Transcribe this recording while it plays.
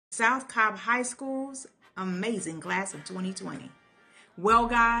South Cobb High School's amazing class of 2020. Well,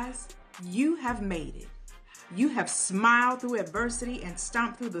 guys, you have made it. You have smiled through adversity and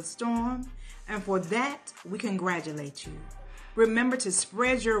stomped through the storm, and for that, we congratulate you. Remember to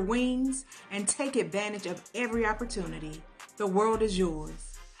spread your wings and take advantage of every opportunity. The world is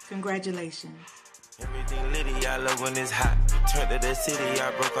yours. Congratulations. Everything litty, I love when it's hot. Turned to the city,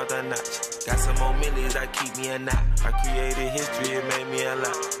 I broke out the notch. Got some more millions that keep me a knot. I created history, it made me a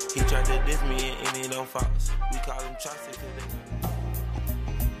lot. He tried to diss me and it don't false. We call him Chaucer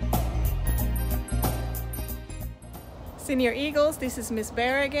Senior Eagles, this is Miss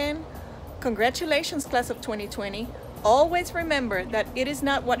Bear again. Congratulations, class of 2020. Always remember that it is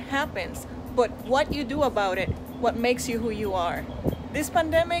not what happens, but what you do about it, what makes you who you are. This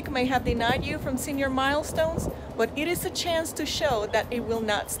pandemic may have denied you from senior milestones, but it is a chance to show that it will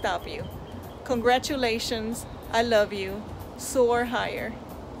not stop you. Congratulations, I love you, soar higher.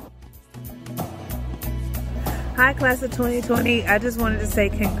 Hi, class of 2020. I just wanted to say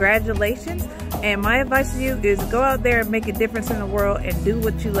congratulations. And my advice to you is go out there and make a difference in the world and do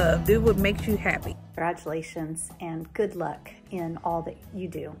what you love. Do what makes you happy. Congratulations and good luck in all that you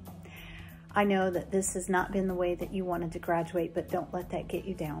do. I know that this has not been the way that you wanted to graduate, but don't let that get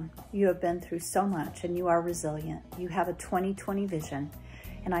you down. You have been through so much and you are resilient. You have a 2020 vision,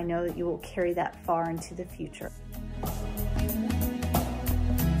 and I know that you will carry that far into the future.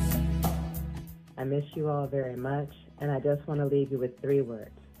 I miss you all very much, and I just want to leave you with 3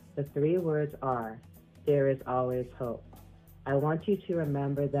 words. The 3 words are, there is always hope. I want you to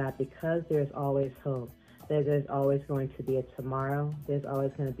remember that because there's always hope, that there's always going to be a tomorrow, there's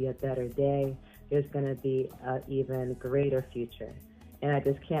always going to be a better day, there's going to be an even greater future. And I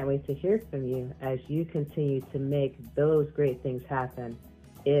just can't wait to hear from you as you continue to make those great things happen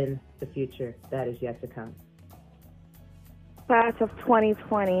in the future that is yet to come. Class of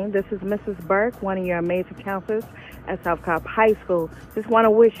 2020, this is Mrs. Burke, one of your amazing counselors at South Cobb High School. Just want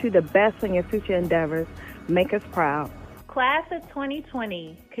to wish you the best in your future endeavors. Make us proud. Class of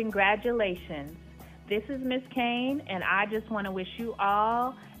 2020, congratulations. This is Miss Kane, and I just want to wish you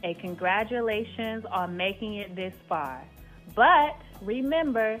all a congratulations on making it this far. But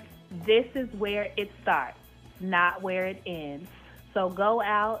remember, this is where it starts, not where it ends. So go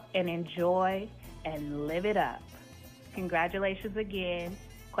out and enjoy and live it up. Congratulations again,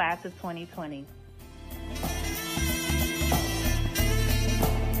 class of 2020.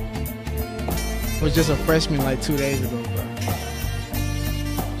 I was just a freshman like 2 days ago, bro.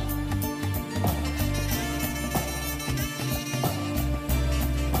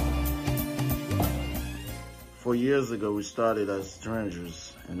 Four years ago, we started as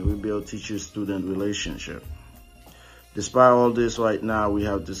strangers and we built teacher-student relationship. Despite all this, right now, we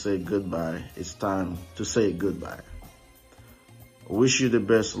have to say goodbye. It's time to say goodbye. I wish you the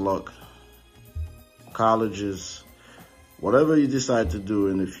best luck, colleges, whatever you decide to do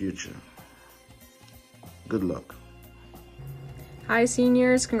in the future. Good luck. Hi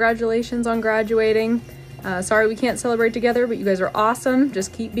seniors, congratulations on graduating. Sorry we can't celebrate together, but you guys are awesome.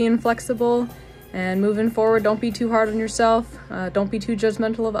 Just keep being flexible and moving forward. Don't be too hard on yourself. Don't be too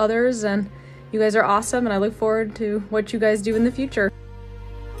judgmental of others. And you guys are awesome, and I look forward to what you guys do in the future.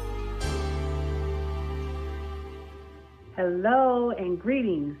 Hello and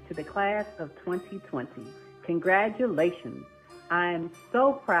greetings to the class of 2020. Congratulations. I'm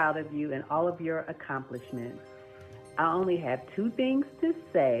so proud of you and all of your accomplishments. I only have 2 things to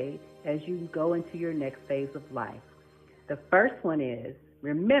say as you go into your next phase of life. The first one is,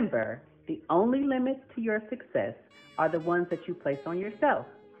 remember, the only limits to your success are the ones that you place on yourself.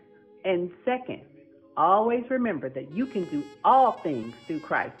 And second, always remember that you can do all things through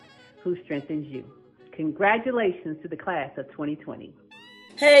Christ who strengthens you. Congratulations to the class of 2020.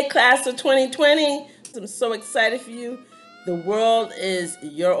 Hey, class of 2020. I'm so excited for you. The world is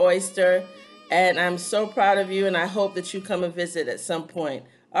your oyster, and I'm so proud of you, and I hope that you come and visit at some point.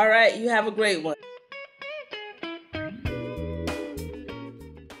 All right, you have a great one.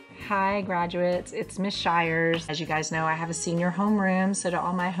 Hi graduates, it's Miss Shires. As you guys know, I have a senior homeroom, so to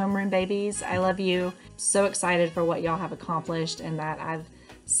all my homeroom babies, I love you. So excited for what y'all have accomplished and that I've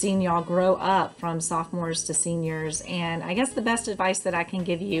seen y'all grow up from sophomores to seniors. And I guess the best advice that I can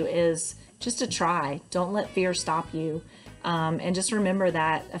give you is just to try. Don't let fear stop you. And just remember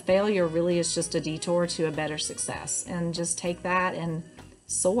that a failure really is just a detour to a better success. And just take that and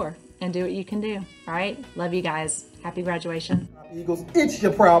soar and do what you can do. All right? Love you guys. Happy graduation. Eagles, it's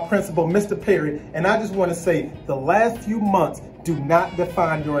your proud principal, Mr. Perry, and I just want to say the last few months do not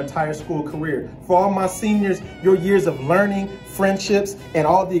define your entire school career. For all my seniors, your years of learning, friendships, and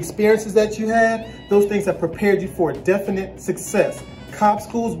all the experiences that you had, those things have prepared you for a definite success. Cobb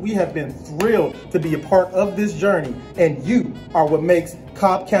Schools, we have been thrilled to be a part of this journey, and you are what makes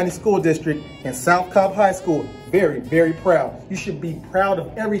Cobb County School District and South Cobb High School very, very proud. You should be proud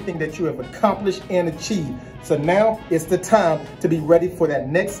of everything that you have accomplished and achieved. So now it's the time to be ready for that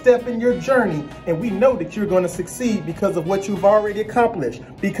next step in your journey, and we know that you're going to succeed because of what you've already accomplished,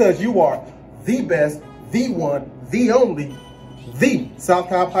 because you are the best, the one, the only, the South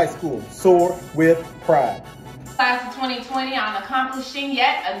Cobb High School. Soar with pride. Class of 2020, I'm accomplishing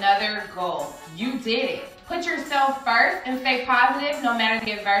yet another goal. You did it. Put yourself first and stay positive no matter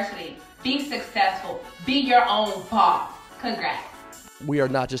the adversity. Be successful. Be your own boss. Congrats. We are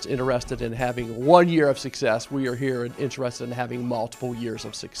not just interested in having 1 year of success. We are here and interested in having multiple years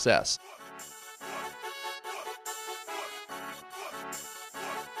of success.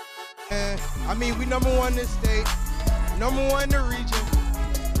 I mean, we #1 in this state, #1 in the region.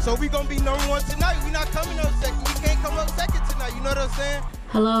 So we gonna be #1 tonight. We not coming up second. We can't come up second tonight. You know what I'm saying?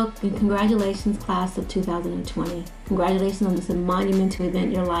 Hello and congratulations, class of 2020. Congratulations on this monumental event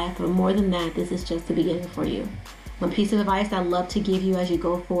in your life, but more than that, this is just the beginning for you. One piece of advice I'd love to give you as you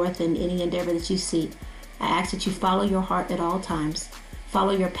go forth in any endeavor that you seek, I ask that you follow your heart at all times.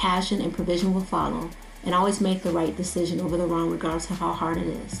 Follow your passion and provision will follow, and always make the right decision over the wrong regardless of how hard it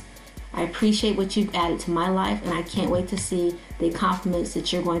is. I appreciate what you've added to my life, and I can't wait to see the compliments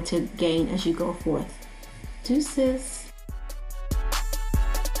that you're going to gain as you go forth. Deuces.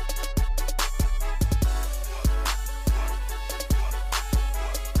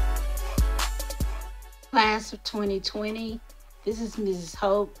 Class of 2020, this is Mrs.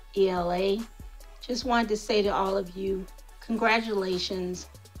 Hope, ELA. Just wanted to say to all of you, congratulations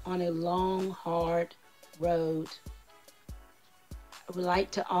on a long, hard road. I would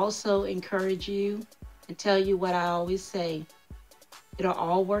like to also encourage you and tell you what I always say. It'll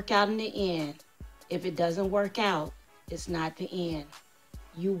all work out in the end. If it doesn't work out, it's not the end.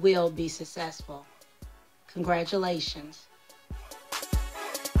 You will be successful. Congratulations.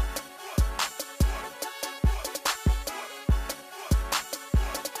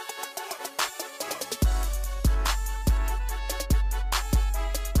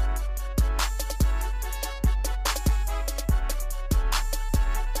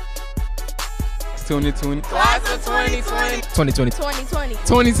 Class of 2020. 2020. 2020.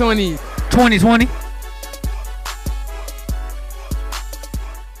 2020. 2020.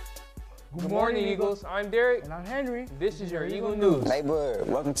 Good morning, Eagles. I'm Derek. And I'm Henry. This is your Eagle News. Neighborhood,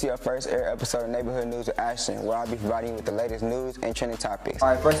 welcome to your first air episode of Neighborhood News with Ashton, where I'll be providing you with the latest news and trending topics.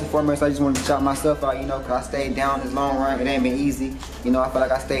 All right, first and foremost, I just wanted to shout myself out, because I stayed down this long run. It ain't been easy. I feel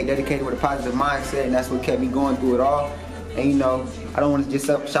like I stayed dedicated with a positive mindset, and that's what kept me going through it all. And, I don't want to just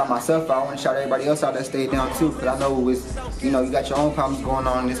shout myself out. I want to shout everybody else out that stayed down, too, because I know it was, you got your own problems going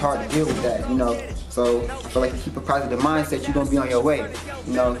on, and it's hard to deal with that, So I feel like if you keep a positive mindset, you're going to be on your way,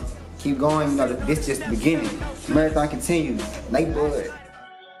 Keep going, this is just the beginning. The marathon continues. Neighborhood.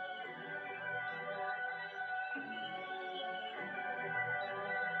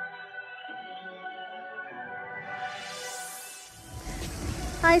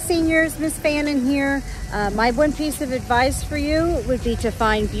 Hi seniors, Miss Fannin here. My one piece of advice for you would be to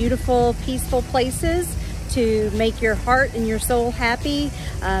find beautiful, peaceful places to make your heart and your soul happy.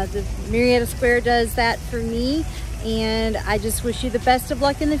 The Marietta Square does that for me, and I just wish you the best of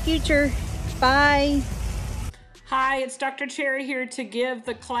luck in the future. Bye. Hi, it's Dr. Cherry here to give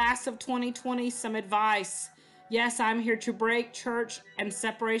the class of 2020 some advice. Yes, I'm here to break church and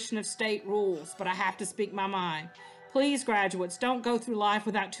separation of state rules, but I have to speak my mind. Please, graduates, don't go through life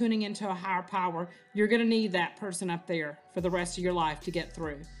without tuning into a higher power. You're going to need that person up there for the rest of your life to get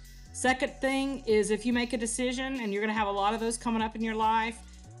through. Second thing is, if you make a decision, and you're going to have a lot of those coming up in your life,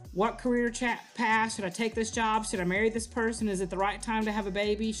 what career path? Should I take this job? Should I marry this person? Is it the right time to have a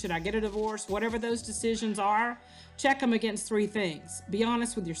baby? Should I get a divorce? Whatever those decisions are, check them against 3 things. Be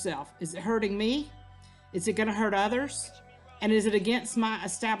honest with yourself. Is it hurting me? Is it going to hurt others? And is it against my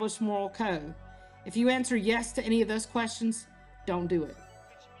established moral code? If you answer yes to any of those questions, don't do it.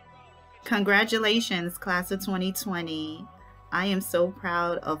 Congratulations, class of 2020. I am so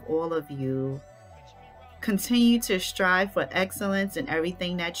proud of all of you. Continue to strive for excellence in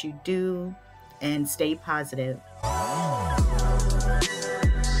everything that you do and stay positive.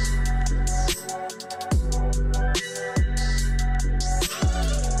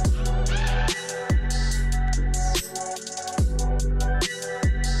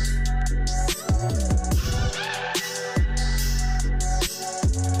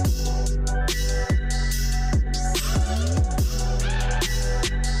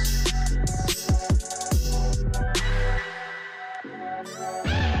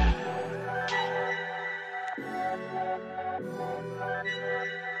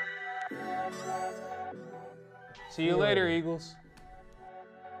 See you later, Eagles.